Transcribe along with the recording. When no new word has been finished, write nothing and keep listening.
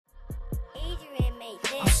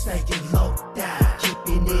staying low down,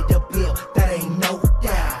 keeping it a bill, that ain't no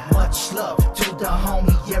doubt. Much love to the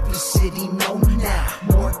homie, every city know now.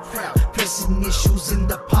 More crowd, pressing issues in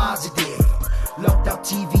the positive. Locked out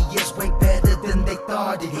TV is way better than they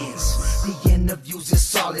thought it is. The interviews is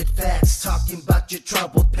solid facts, talking about your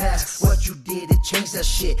troubled past. What you did to change that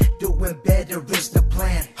shit, doing better is the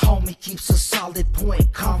plan. Homie keeps a solid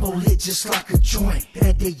point, combo lit just like a joint,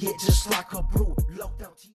 better yet just like a brew. Locked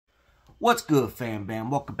out TV. What's good, fam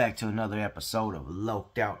bam? Welcome back to another episode of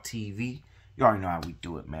Locked Out TV. You already know how we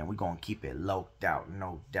do it, man. We're going to keep it locked out,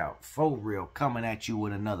 no doubt. For real, coming at you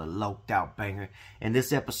with another locked out banger. In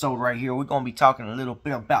this episode right here, we're going to be talking a little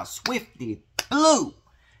bit about Swifty Blue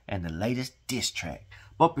and the latest diss track.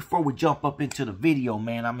 But before we jump up into the video,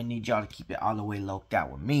 man, I'm going to need y'all to keep it all the way locked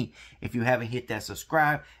out with me. If you haven't hit that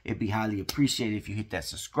subscribe, it'd be highly appreciated if you hit that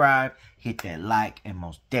subscribe, hit that like, and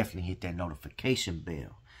most definitely hit that notification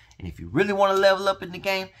bell. And if you really want to level up in the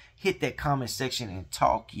game, hit that comment section and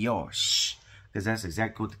talk your shh. Because that's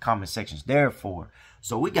exactly what the comment section's there for.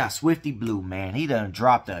 So we got Swifty Blue, man. He done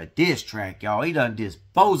dropped a diss track, y'all. He done diss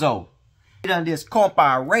Bozo. He done diss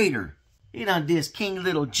Compa Raider. He done diss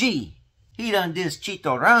Kinglilg. He done diss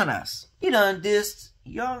Chitoranas. He done diss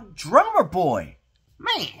Youngdrummerboy.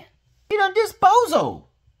 Man. He done diss Bozo.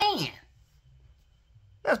 Man.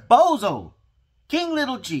 That's Bozo.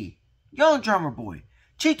 Kinglilg. Youngdrummerboy.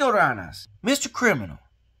 Chitoranas. Mrcriminal.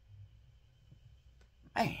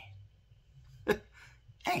 Man.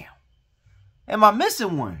 Damn. Am I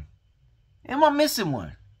missing one? Am I missing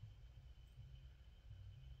one?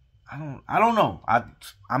 I don't know.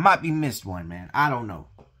 I might be missed one, man. I don't know.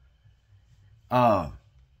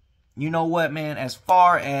 You know what, man? As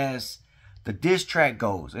far as the diss track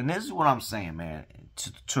goes, and this is what I'm saying, man,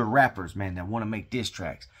 to rappers, man, that want to make diss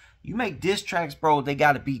tracks. You make diss tracks, bro, they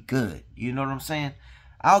got to be good. You know what I'm saying?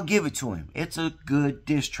 I'll give it to him. It's a good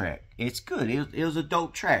diss track. It's good. It was a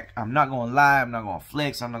dope track. I'm not going to lie. I'm not going to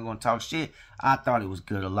flex. I'm not going to talk shit. I thought it was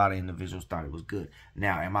good. A lot of individuals thought it was good.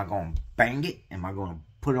 Now, am I going to bang it? Am I going to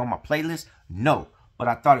put it on my playlist? No. But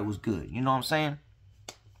I thought it was good. You know what I'm saying?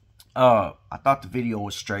 I thought the video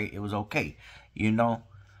was straight. It was okay. You know?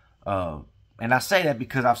 And I say that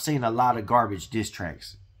because I've seen a lot of garbage diss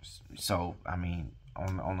tracks. So, I mean,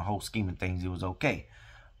 on the whole scheme of things, it was okay.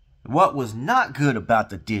 What was not good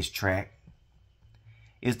about the diss track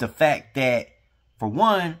is the fact that, for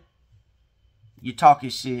one, you're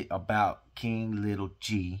talking shit about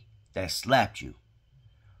Kinglilg that slapped you.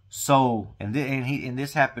 So, and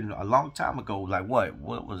this happened a long time ago. Like what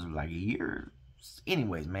was it, like a year?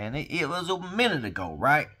 Anyways, man, it was a minute ago,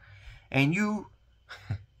 right? And you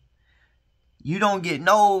don't get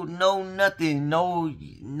no nothing,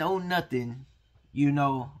 you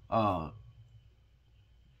know,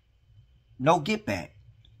 no get back.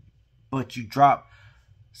 But you drop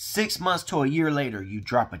 6 months to a year later, you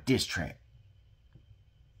drop a diss track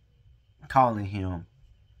calling him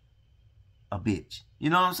a bitch. You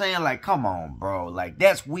know what I'm saying? Like, come on, bro. Like,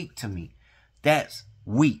 that's weak to me. That's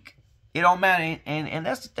weak. It don't matter, and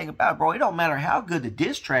that's the thing about it, bro. It don't matter how good the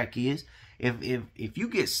diss track is. If you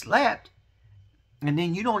get slapped and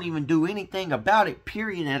then you don't even do anything about it,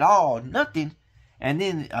 period, at all, nothing, and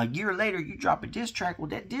then a year later, you drop a diss track. Well,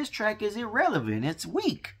 that diss track is irrelevant. It's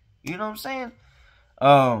weak. You know what I'm saying?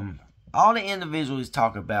 All the individuals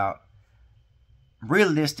talk about,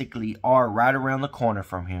 realistically, are right around the corner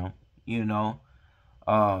from him. You know?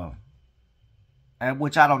 And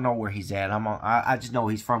which I don't know where he's at. I just know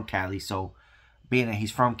he's from Cali. So, being that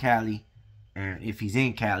he's from Cali, and if he's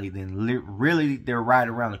in Cali, then really, they're right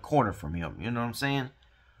around the corner from him. You know what I'm saying?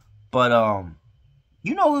 But,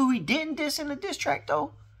 you know who he didn't diss in the diss track,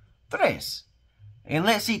 though? Tres.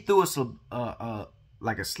 Unless he threw us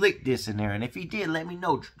like a slick diss in there. And if he did, let me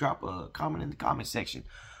know. Drop a comment in the comment section.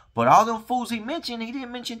 But all them fools he mentioned, he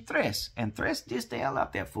didn't mention Tres. And Tres dissed the hell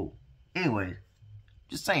out that fool. Anyway,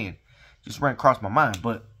 just saying. Just ran across my mind.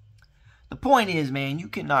 But the point is, man, you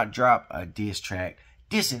cannot drop a diss track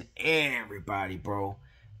dissing everybody, bro.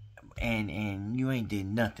 And you ain't did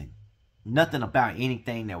nothing. Nothing about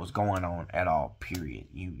anything that was going on at all, period.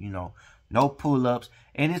 You know, no pull-ups.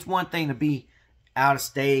 And it's one thing to be out of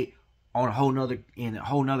state on in a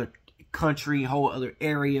whole nother country, whole other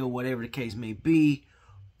area, whatever the case may be.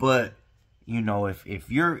 But, you know,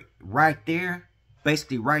 if you're right there,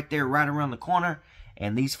 basically right there, right around the corner,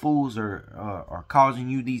 and these fools are causing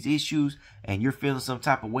you these issues, and you're feeling some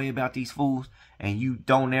type of way about these fools, and you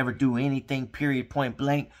don't ever do anything, period, point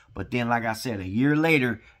blank, but then, like I said, a year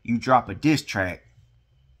later, you drop a diss track,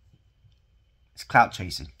 it's clout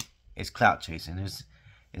chasing. It's clout chasing. It's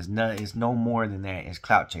no more than that. It's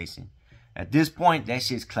clout chasing. At this point, that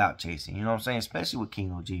shit's clout chasing. You know what I'm saying? Especially with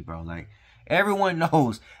Kinglilg, bro. Like, everyone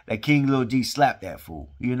knows that Kinglilg slapped that fool.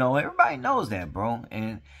 You know, everybody knows that, bro.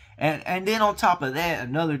 And then on top of that,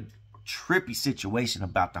 another trippy situation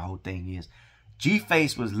about the whole thing is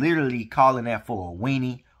G-Face was literally calling that fool a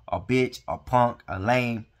weenie, a bitch, a punk, a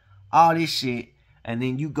lame, all this shit. And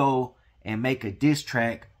then you go and make a diss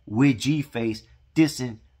track with G-Face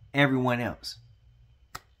dissing everyone else.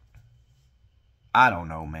 I don't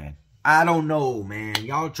know, man. I don't know, man.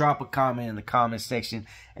 Y'all drop a comment in the comment section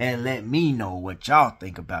and let me know what y'all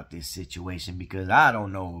think about this situation, because I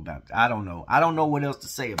don't know about it. I don't know. I don't know what else to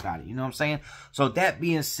say about it. You know what I'm saying? So that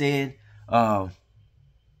being said,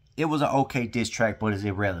 it was an okay diss track, but it's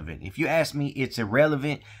irrelevant. If you ask me, it's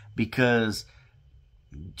irrelevant because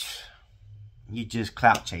you just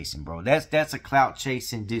clout chasing, bro. That's a clout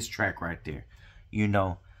chasing diss track right there. You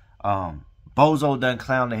know, Bozo done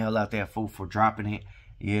clown the hell out that fool for dropping it.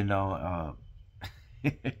 You know,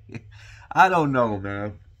 I don't know,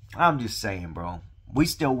 man. I'm just saying, bro. We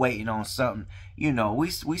still waiting on something. You know,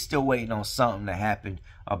 we still waiting on something to happen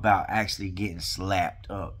about actually getting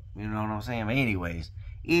slapped up. You know what I'm saying? But anyways,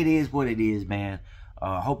 it is what it is, man.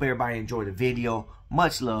 Hope everybody enjoyed the video.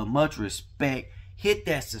 Much love, much respect. Hit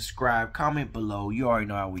that subscribe, comment below. You already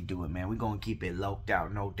know how we do it, man. We're going to keep it locked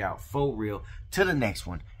out, no doubt, for real. To the next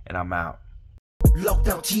one, and I'm out. Locked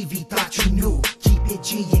out TV, thought you knew. Keep it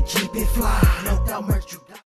G and keep it fly. No doubt, Mrcriminal.